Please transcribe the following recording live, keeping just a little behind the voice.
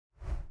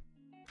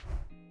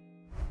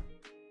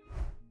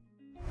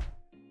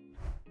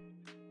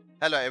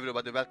Hello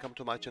everybody, welcome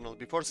to my channel.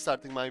 Before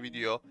starting my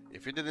video,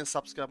 if you didn't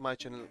subscribe my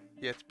channel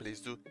yet, please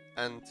do,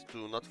 and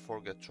do not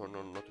forget to turn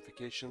on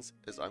notifications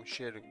as I'm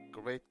sharing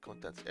great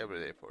content every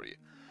day for you.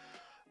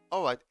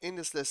 Alright, in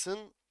this lesson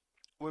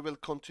we will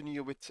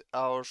continue with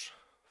our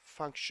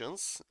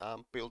functions,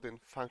 built-in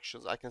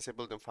functions. I can say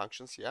built-in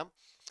functions, yeah.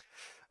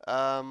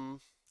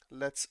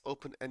 Let's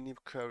open a new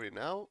query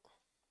now.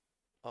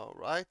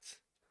 Alright,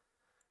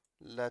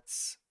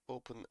 let's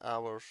open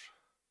our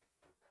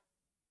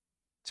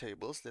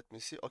tables. Let me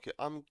see. Okay,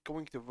 I'm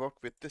going to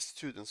work with the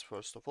students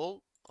first of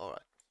all. All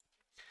right,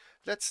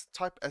 let's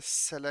type a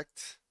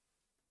select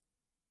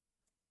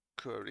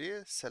query,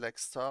 select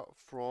star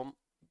from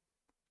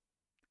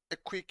a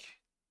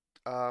quick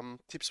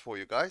tips for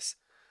you guys.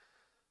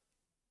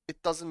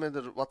 It doesn't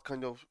matter what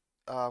kind of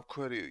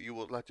query you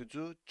would like to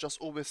do, just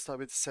always start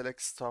with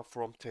select star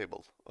from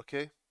table,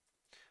 okay?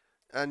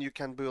 And you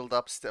can build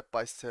up step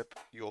by step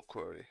your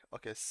query.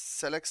 Okay,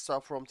 select star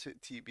from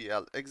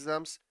TBL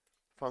exams,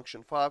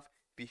 function 5,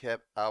 we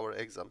have our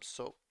exams.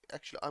 So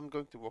actually I'm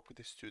going to work with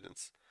the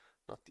students,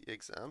 not the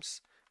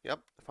exams. Yep,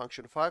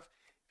 function 5,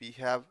 we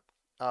have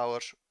our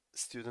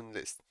student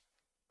list.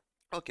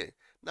 Okay,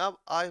 now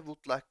I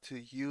would like to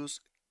use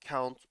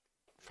count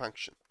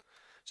function.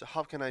 So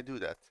how can I do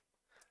that?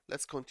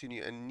 Let's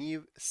continue a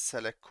new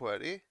select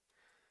query.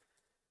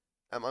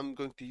 And I'm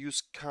going to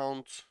use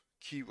count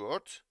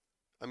keyword.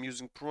 I'm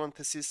using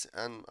parentheses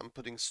and I'm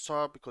putting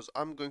star because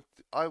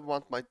I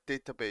want my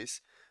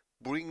database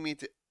bring me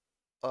the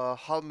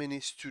how many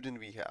students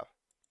we have.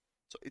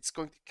 So it's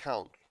going to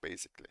count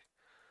basically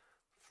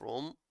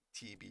from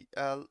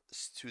TBL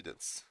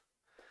students.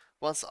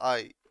 Once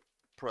I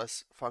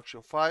press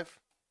function 5,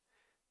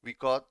 we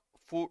got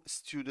 4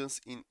 students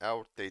in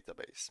our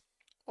database.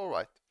 All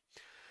right.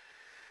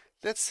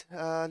 Let's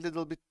a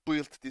little bit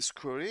build this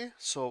query.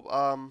 So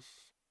I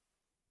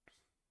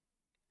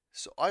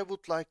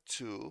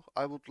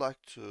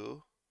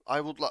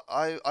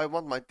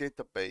want my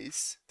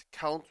database to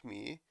count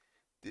me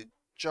the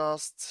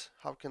just,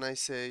 how can I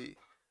say,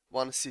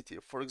 one city.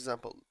 For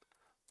example,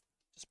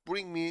 just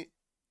bring me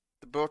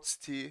the birth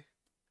city,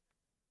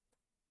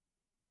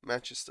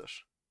 Manchester.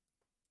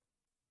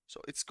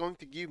 So it's going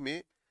to give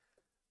me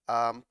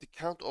the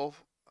count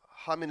of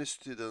how many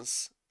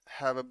students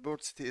have a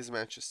birth city is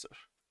Manchester.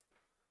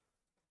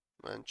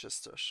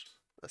 Manchester.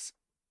 That's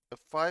a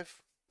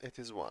 5, it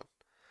is 1.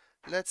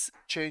 Let's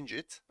change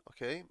it.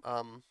 Okay,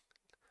 I'm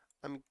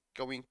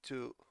going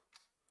to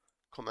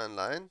command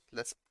line.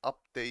 Let's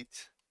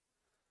update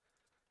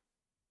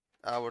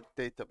our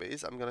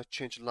database. I'm gonna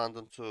change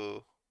London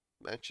to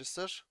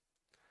Manchester.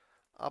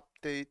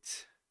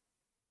 Update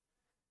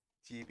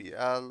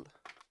TBL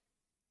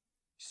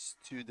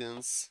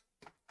students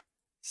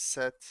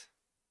set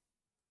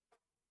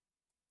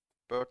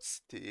birth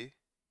city.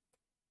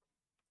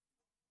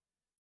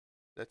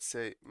 Let's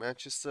say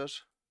Manchester.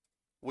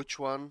 Which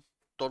one?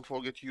 Don't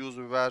forget to use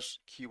where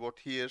keyword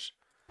here,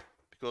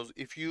 because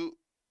if you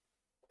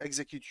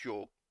execute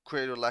your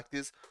query like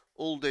this,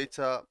 all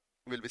data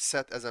will be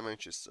set as a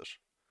Manchester.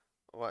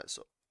 Alright,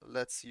 so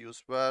let's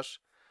use where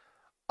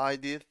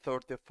ID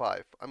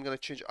 35. I'm gonna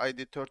change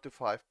ID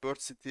 35,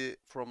 birth city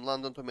from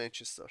London to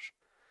Manchester.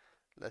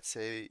 Let's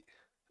say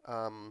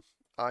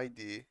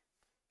ID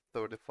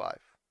 35.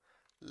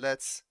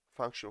 Let's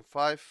function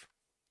 5.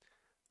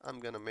 I'm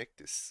gonna make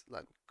this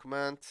line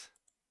command.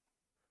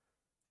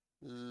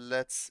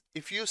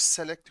 If you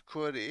select the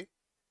query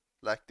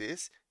like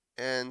this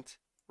and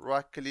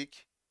right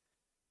click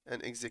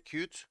and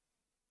execute,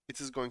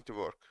 it is going to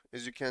work.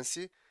 As you can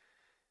see,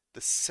 the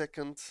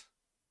second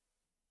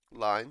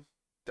line,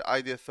 the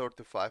ID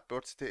 35,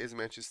 birth city is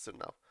Manchester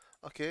now.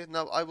 Okay,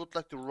 now I would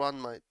like to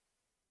run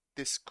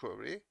this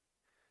query.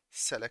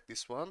 Select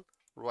this one,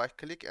 right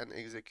click and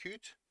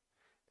execute.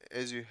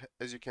 As you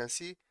can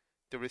see,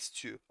 there is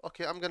 2.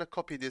 Okay, I'm gonna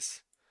copy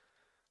this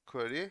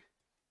query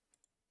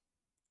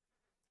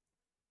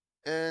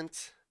and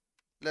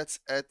let's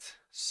add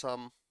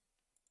some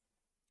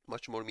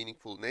much more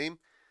meaningful name.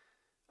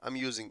 I'm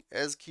using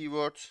as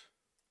keyword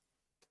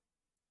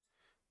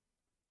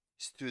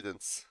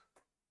students.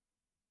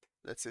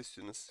 Let's say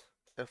students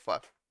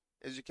F5.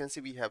 As you can see,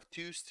 we have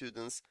 2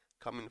 students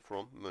coming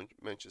from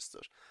Manchester.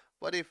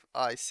 What if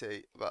I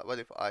say, what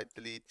if I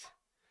delete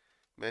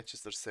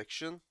Manchester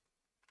section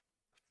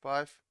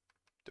 5?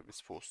 There is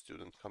 4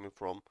 students coming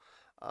from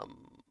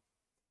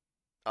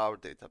our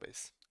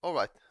database. All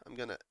right, I'm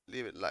gonna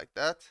leave it like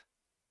that.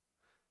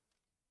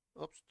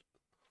 Oops.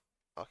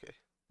 Okay,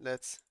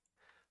 let's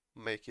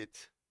make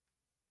it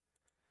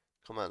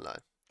command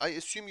line. I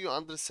assume you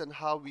understand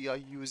how we are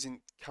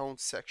using count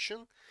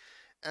section,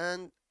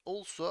 and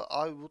also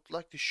I would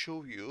like to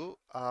show you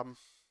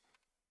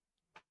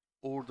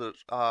order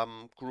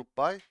group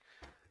by.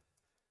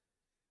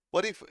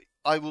 What if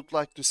I would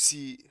like to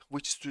see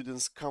which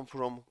students come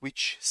from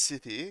which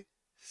city?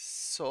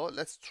 So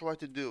let's try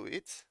to do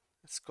it.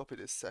 Let's copy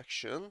this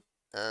section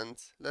and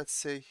let's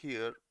say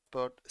here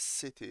birth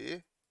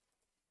city.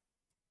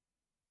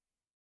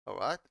 All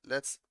right,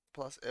 let's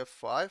plus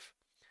F5.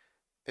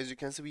 As you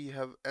can see, we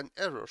have an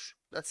error.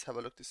 Let's have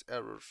a look. This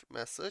error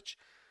message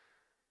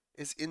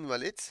is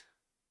invalid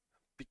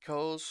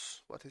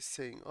because what is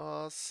saying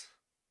us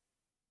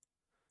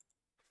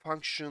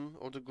function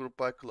or the group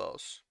by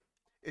clause.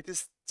 It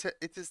is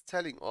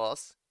telling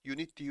us you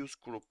need to use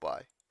group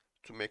by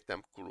to make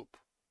them group.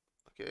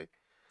 Okay,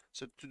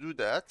 so to do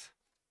that,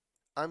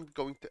 I'm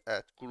going to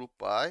add group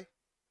by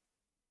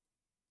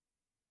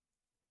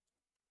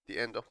the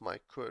end of my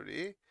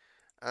query.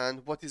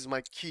 And what is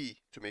my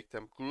key to make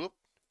them group?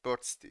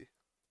 Birthday.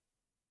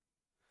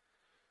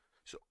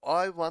 So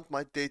I want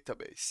my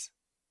database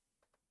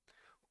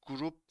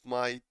group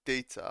my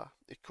data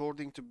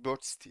according to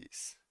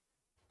birthdays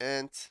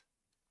and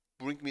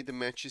bring me the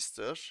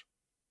Manchester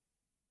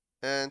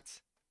and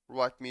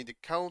write me the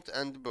count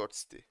and the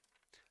birthday.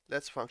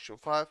 Let's function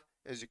 5.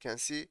 As you can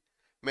see,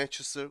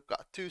 Manchester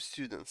got 2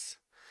 students.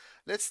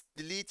 Let's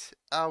delete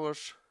our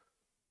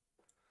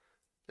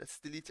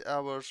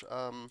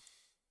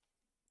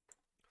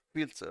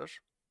filter.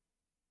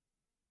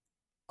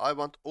 I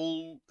want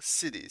all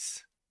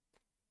cities.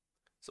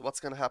 So what's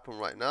gonna happen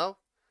right now?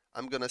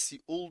 I'm gonna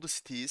see all the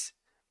cities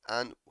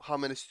and how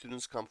many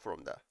students come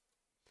from there.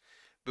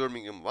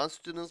 Birmingham 1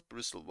 students,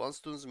 Bristol 1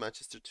 students,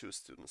 Manchester 2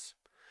 students.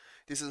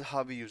 This is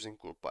how we're using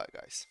group by,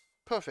 guys.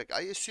 Perfect.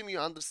 I assume you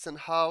understand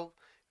how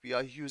we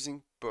are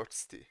using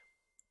birthday.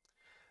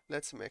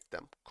 Let's make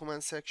them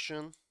comment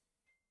section.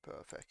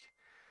 Perfect.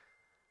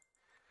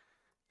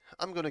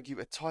 I'm gonna give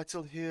a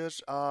title here.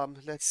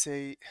 Let's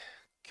say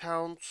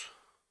count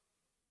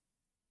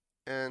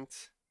and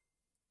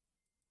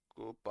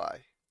group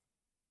by.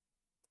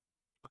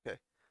 Okay.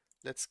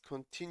 Let's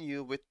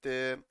continue with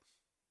the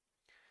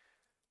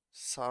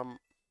sum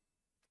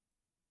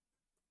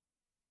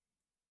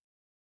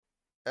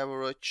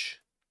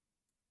average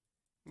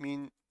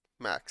mean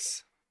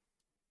max.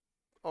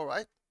 All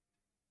right.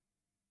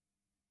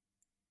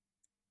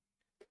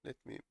 Let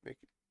me make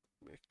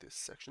this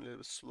section a little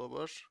bit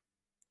slower.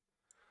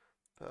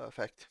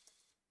 Perfect.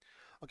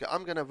 Okay,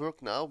 I'm gonna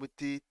work now with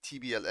the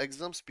TBL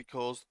exams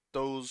because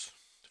those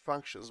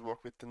functions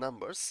work with the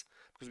numbers,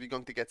 because we're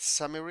going to get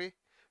summary,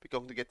 we're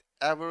going to get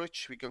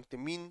average, we're going to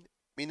mean,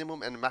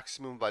 minimum and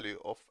maximum value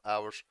of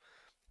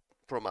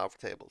from our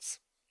tables.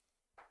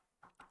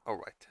 All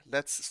right,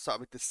 let's start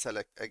with the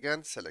select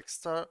again. Select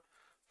star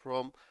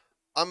from,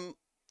 I'm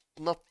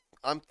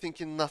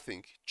thinking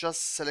nothing,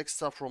 just select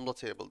star from the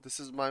table. This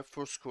is my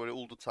first query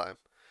all the time.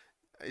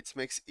 It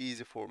makes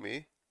easy for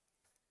me.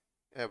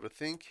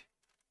 Everything.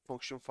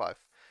 Function 5.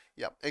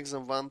 Yeah,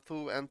 exam 1,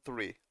 2, and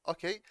 3.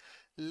 Okay,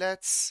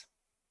 let's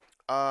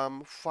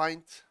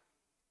find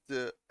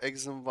the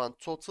exam 1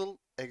 total,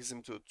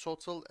 exam 2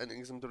 total, and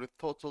exam 3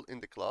 total in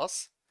the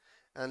class.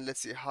 And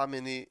let's see how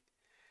many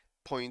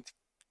points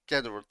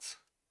gathered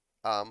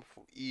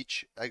for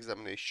each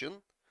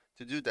examination.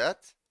 To do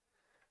that,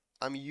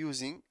 I'm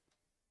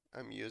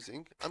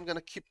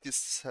gonna keep this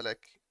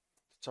select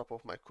top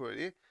of my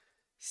query.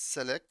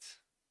 Select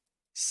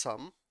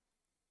sum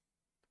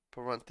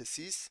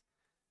parentheses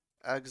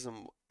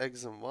exam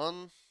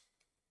 1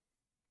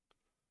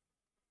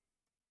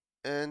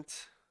 and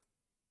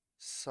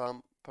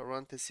some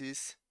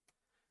parentheses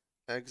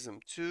exam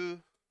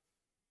 2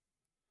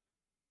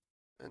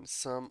 and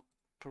some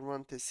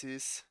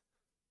parentheses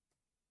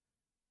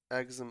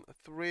exam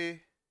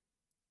 3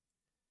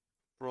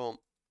 from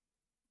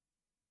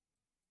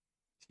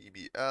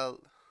TBL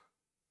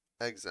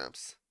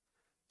exams.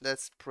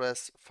 Let's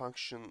press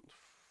function.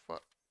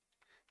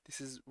 This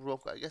is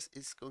wrong, I guess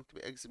it's going to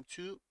be exam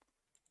 2.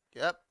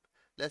 Yep.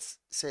 Let's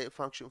say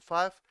function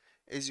 5.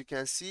 As you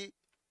can see,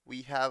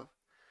 we have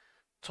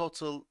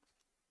total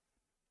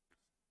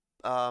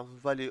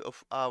value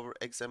of our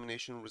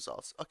examination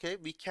results. Okay,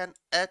 we can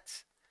add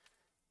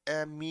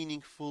a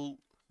meaningful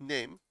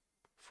name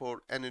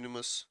for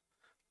anonymous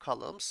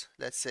columns.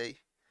 Let's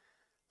say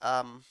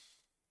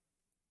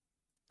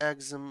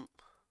exam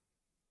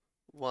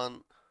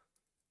 1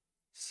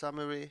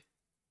 summary,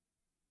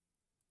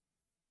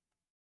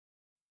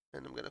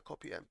 and I'm gonna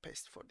copy and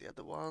paste for the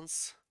other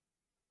ones.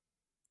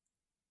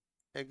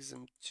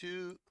 Exam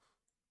 2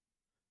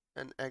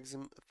 and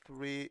exam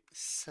 3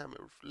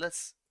 summary.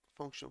 Let's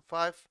function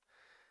 5.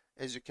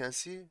 As you can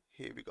see,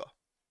 here we go.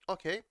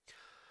 Okay,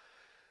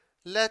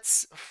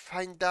 let's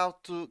find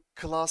out the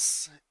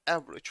class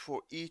average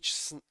for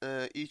each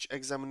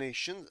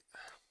examination.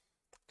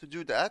 To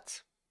do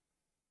that,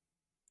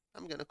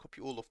 I'm gonna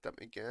copy all of them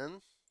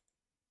again,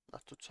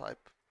 not to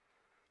type.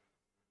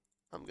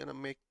 I'm gonna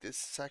make this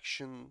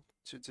section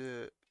to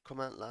the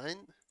command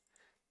line.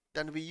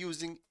 Then we're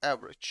using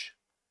average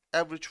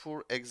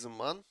for exam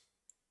 1,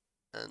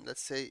 and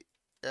let's say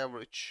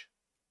average,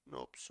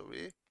 nope,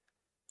 sorry,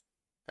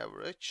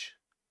 average.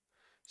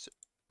 So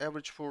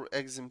average for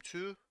exam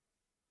 2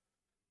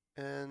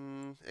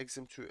 and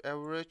exam 2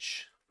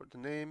 average for the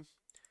name,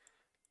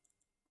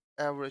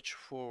 average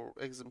for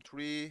exam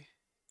 3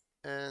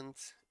 and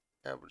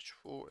average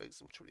for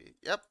exam 3.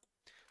 Yep.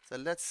 So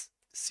let's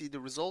see the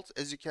results.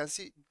 As you can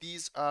see,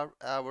 these are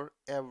our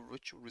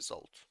average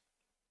result.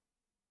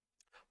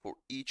 for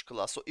each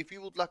class. So if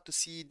you would like to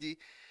see the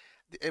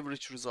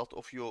average result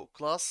of your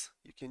class,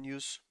 you can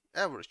use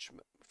average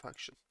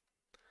function.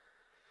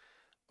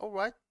 All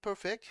right,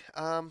 perfect.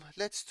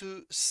 Let's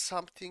do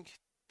something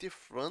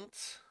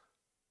different.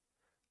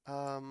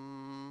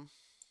 I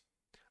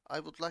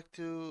would like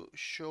to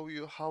show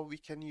you how we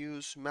can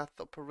use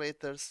math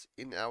operators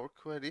in our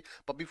query.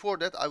 But before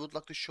that, I would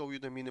like to show you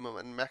the minimum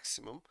and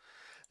maximum.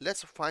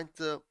 Let's find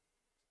the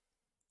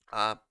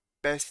uh,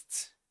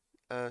 best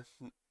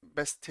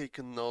best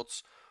taken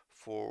notes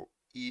for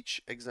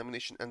each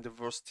examination and the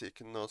worst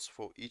taken notes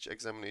for each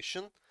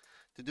examination.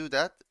 To do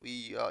that,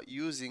 we are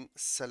using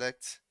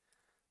select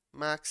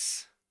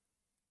max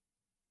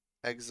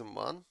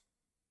exam1.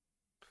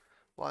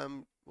 Why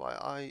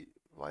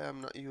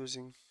I'm not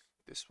using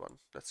this one?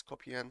 Let's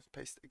copy and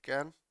paste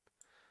again.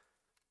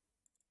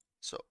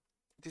 So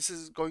this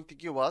is going to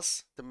give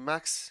us the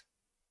max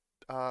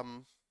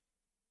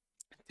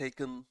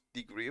taken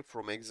degree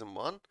from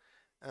exam1,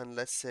 and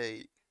let's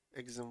say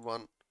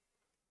exam1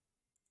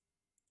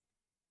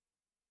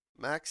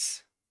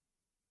 max.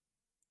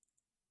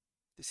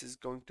 This is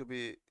going to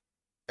be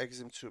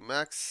exam2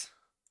 max.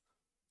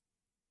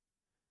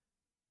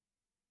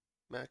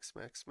 Max.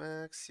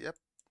 Yep.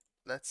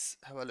 Let's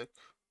have a look.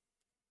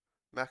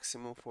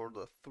 Maximum for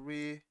the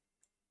 3.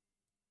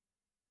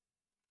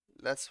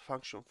 Let's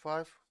function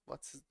 5.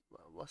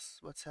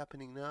 What's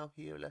happening now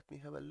here? Let me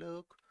have a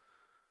look.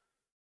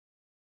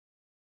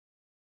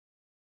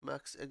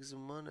 Max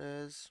exam1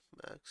 is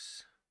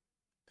max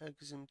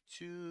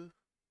exam2.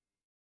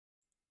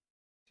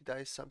 Did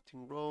I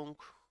something wrong?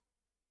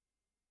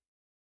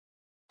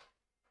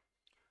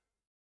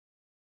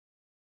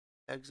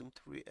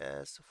 Exam3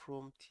 as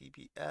from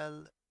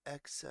TBL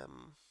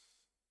exam.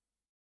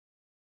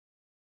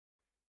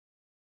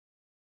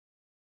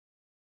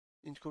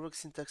 Incorrect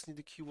syntax, need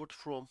a keyword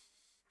from.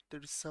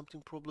 There is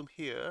something problem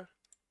here.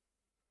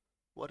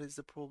 What is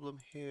the problem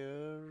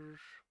here?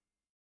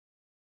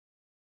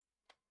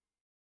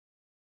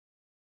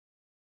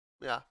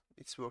 Yeah,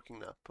 it's working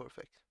now.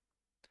 Perfect.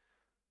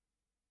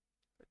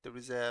 There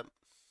is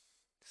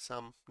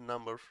some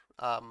number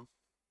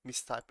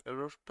mistype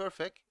error.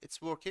 Perfect.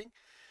 It's working.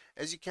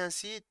 As you can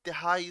see, the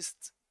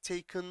highest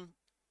taken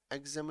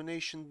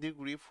examination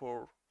degree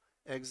for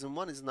exam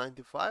 1 is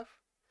 95,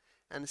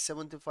 and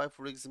 75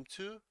 for exam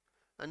 2,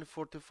 and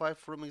 45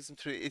 from exam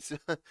 3. It's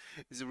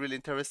really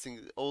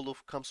interesting. All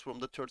of comes from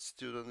the third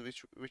student,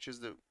 which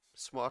is the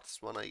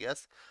smartest one, I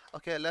guess.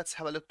 Okay, let's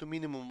have a look to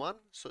minimum one.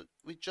 So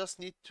we just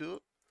need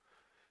to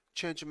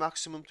change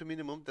maximum to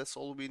minimum. That's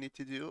all we need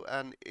to do,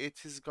 and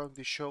it is going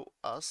to show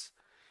us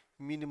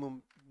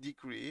minimum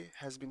degree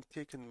has been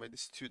taken by the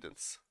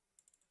students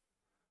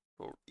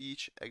for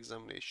each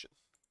examination.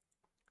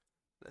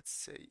 Let's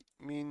say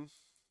min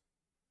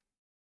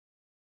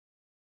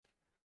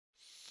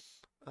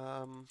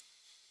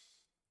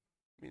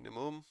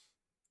minimum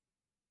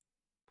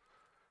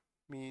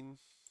min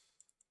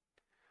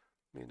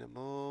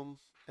minimum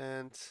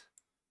and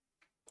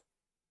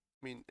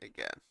min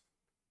again.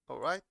 All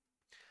right,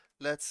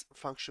 let's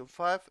function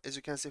 5. As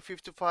you can see,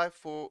 55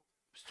 for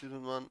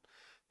student 1,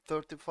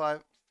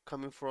 35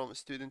 coming from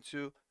student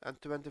 2,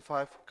 and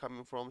 25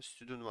 coming from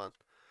student 1.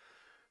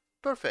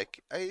 Perfect.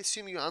 I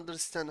assume you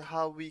understand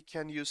how we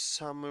can use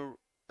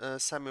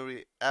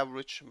summary,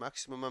 average,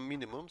 maximum, and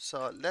minimum.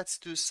 So let's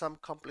do some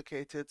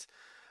complicated,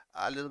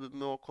 a little bit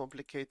more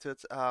complicated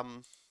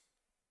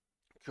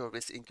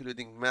queries,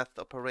 including math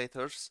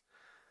operators.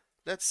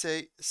 Let's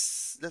say,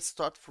 let's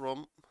start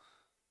from,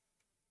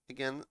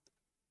 again,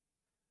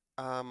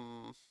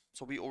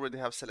 so we already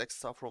have select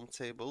star from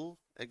table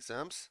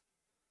exams.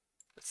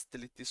 Let's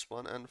delete this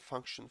one and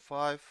function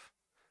 5.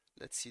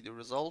 Let's see the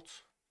result.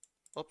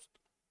 Oops.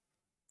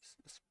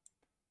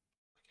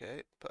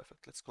 Okay,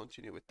 perfect. Let's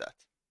continue with that.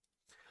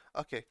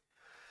 Okay.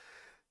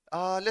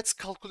 Let's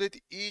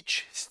calculate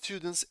each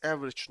student's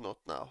average note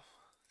now.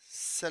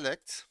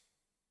 Select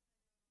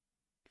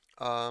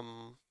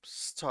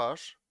star.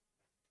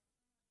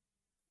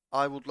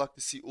 I would like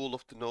to see all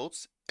of the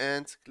notes,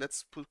 and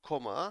let's put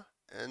comma,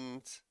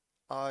 and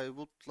I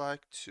would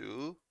like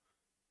to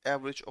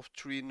average of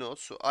 3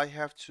 notes. So I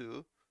have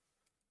to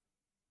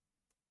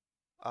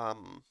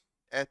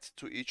add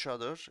to each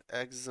other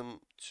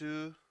exam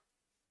 2,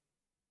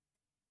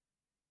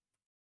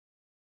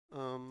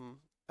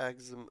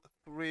 exam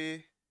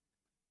 3.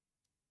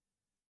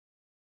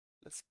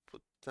 Let's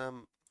put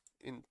them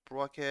in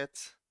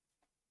bracket,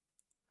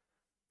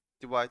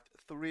 divide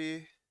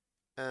 3,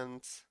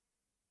 and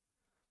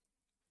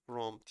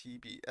from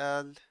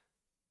TBL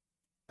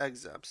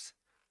exams.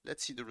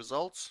 Let's see the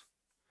results.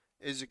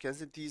 As you can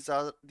see,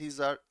 these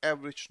are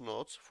average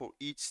notes for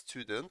each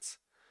student.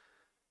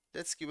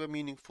 Let's give a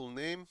meaningful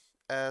name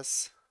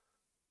as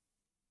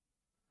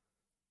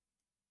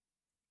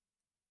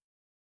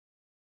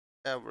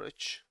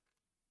average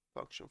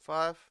function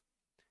 5.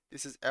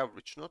 This is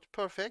average note.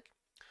 Perfect.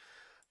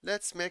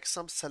 Let's make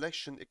some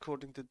selection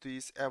according to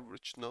these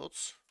average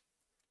notes.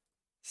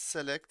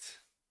 Select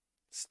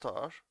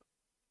star.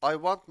 I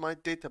want my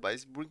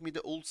database, bring me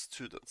the old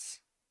students.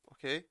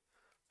 Okay,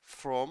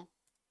 from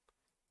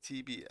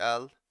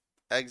TBL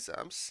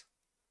exams,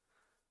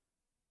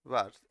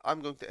 where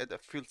I'm going to add a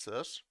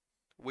filter,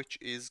 which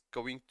is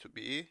going to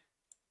be,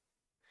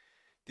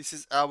 this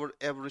is our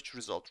average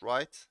result,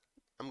 right?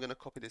 I'm gonna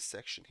copy this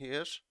section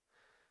here.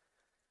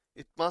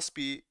 It must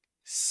be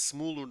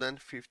smaller than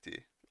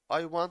 50.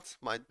 I want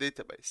my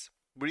database.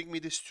 Bring me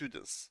the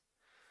students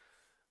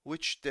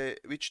which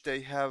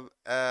they have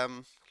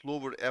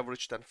lower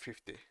average than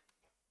 50.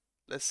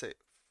 Let's say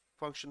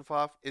function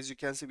 5. As you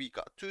can see, we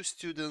got two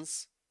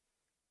students.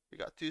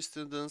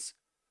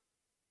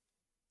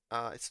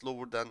 It's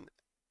lower than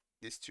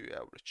these two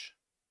average.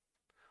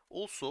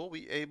 Also,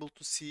 we able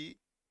to see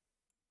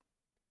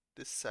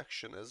this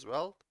section as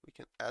well. We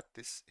can add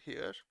this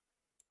here.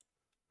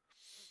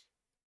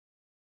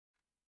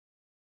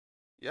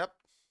 Yep,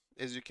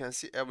 as you can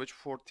see, average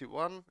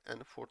 41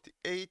 and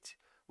 48,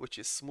 which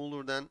is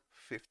smaller than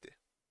 50.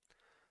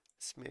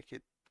 Let's make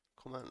it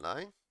command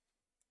line.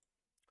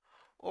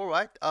 All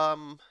right,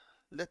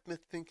 let me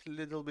think a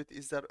little bit.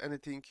 Is there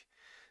anything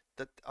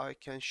that I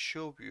can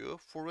show you?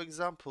 For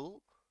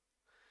example,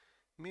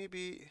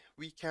 maybe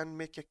we can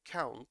make a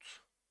count.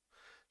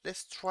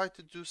 Let's try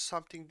to do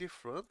something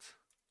different.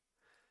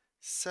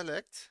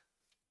 Select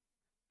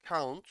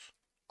count.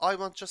 I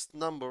want just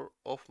number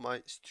of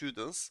my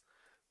students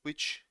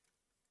which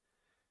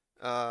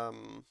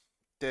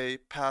they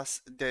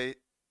pass,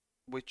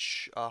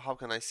 how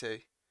can I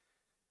say,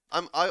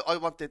 I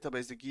want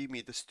database to give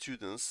me the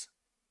students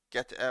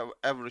get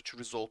average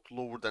result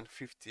lower than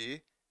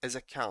 50 as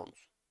a count,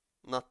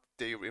 not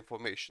their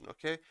information.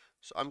 Okay,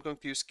 so I'm going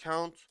to use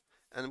count,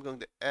 and I'm going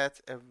to add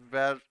a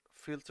var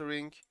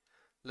filtering.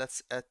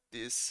 Let's add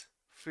this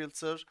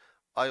filter.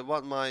 I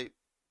want my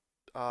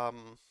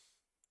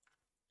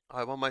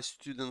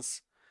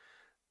students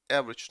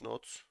average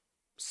notes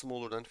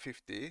smaller than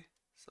 50.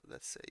 So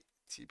let's say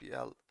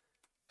TBL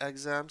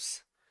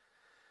exams.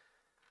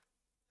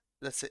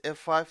 Let's say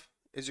F5.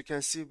 As you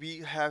can see, we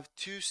have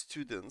two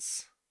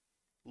students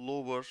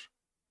lower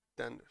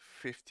than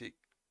 50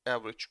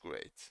 average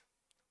grade.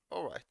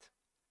 All right.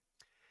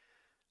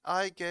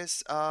 I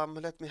guess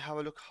let me have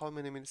a look how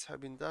many minutes have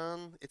been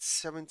done. It's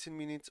 17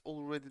 minutes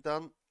already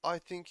done. I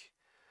think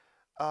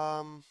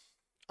I'm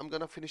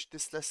gonna finish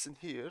this lesson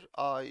here.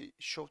 I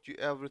showed you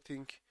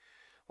everything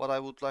what I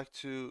would like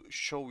to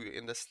show you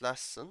in this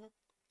lesson.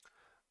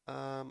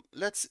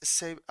 Let's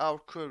save our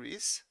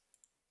queries.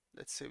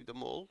 Let's save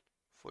them all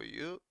for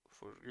you,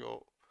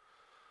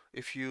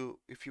 if you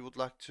would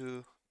like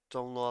to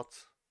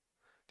download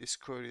these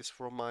queries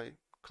from my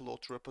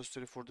cloud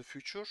repository for the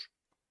future.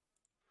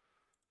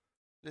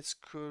 Let's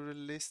query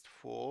list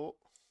for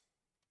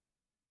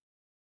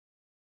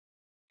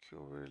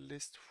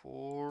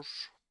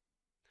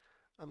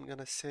I'm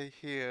gonna say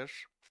here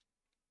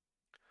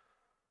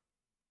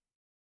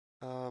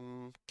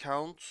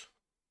count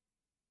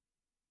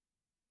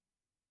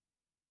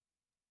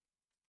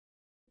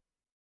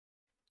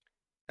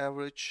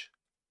average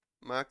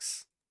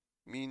max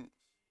mean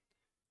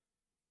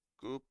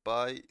group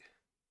by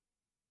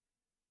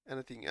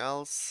anything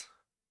else,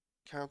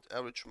 count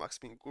average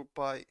max mean group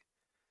by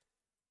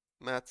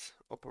math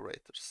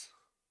operators.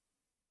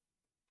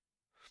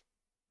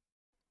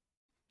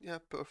 Yeah,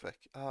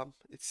 perfect.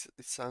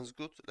 It sounds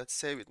good. Let's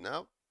save it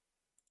now.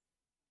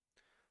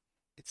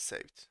 It's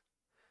saved.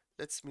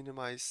 Let's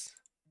minimize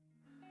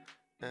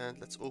and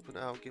let's open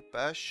our git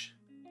bash.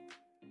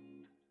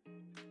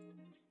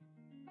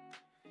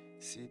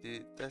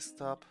 cd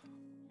desktop,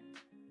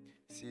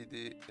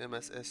 cd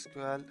MS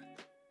SQL.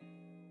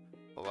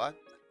 Alright,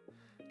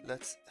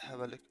 let's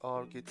have a look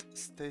our git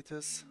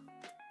status.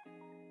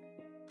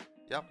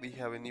 Yep, we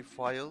have a new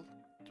file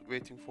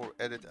waiting for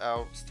edit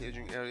our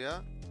staging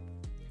area.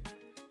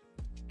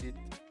 Git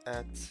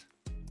add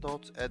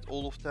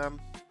all of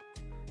them.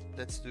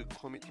 Let's do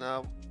commit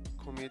now.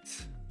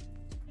 Commit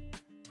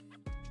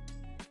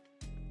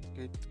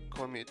git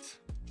commit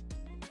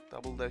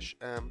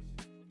 --m.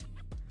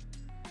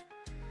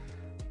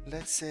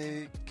 Let's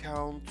say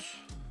count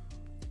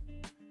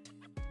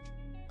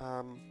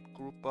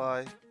group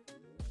by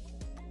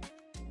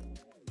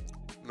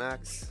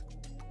max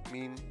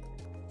mean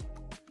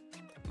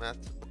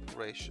math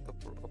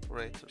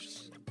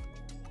operators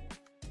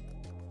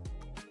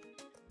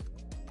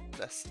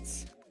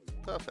lessons.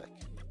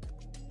 Perfect.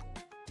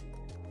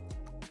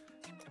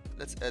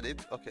 Let's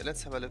edit. Okay,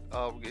 let's have a look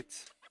our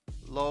git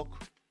log.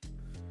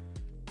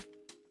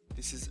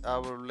 This is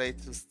our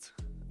latest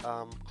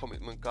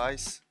commitment,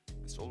 guys.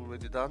 It's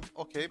already done.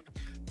 Okay,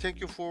 thank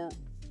you for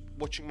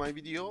watching my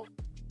video.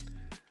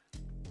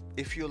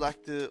 If you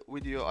like the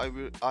video,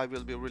 I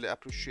will be really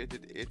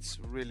appreciated. It's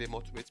really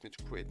motivates me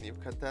to create new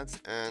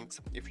content. And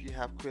if you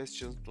have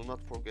questions, do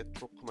not forget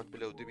to comment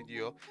below the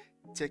video.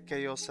 Take care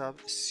of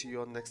yourself. See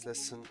you on next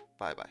lesson.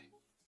 Bye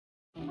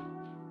bye.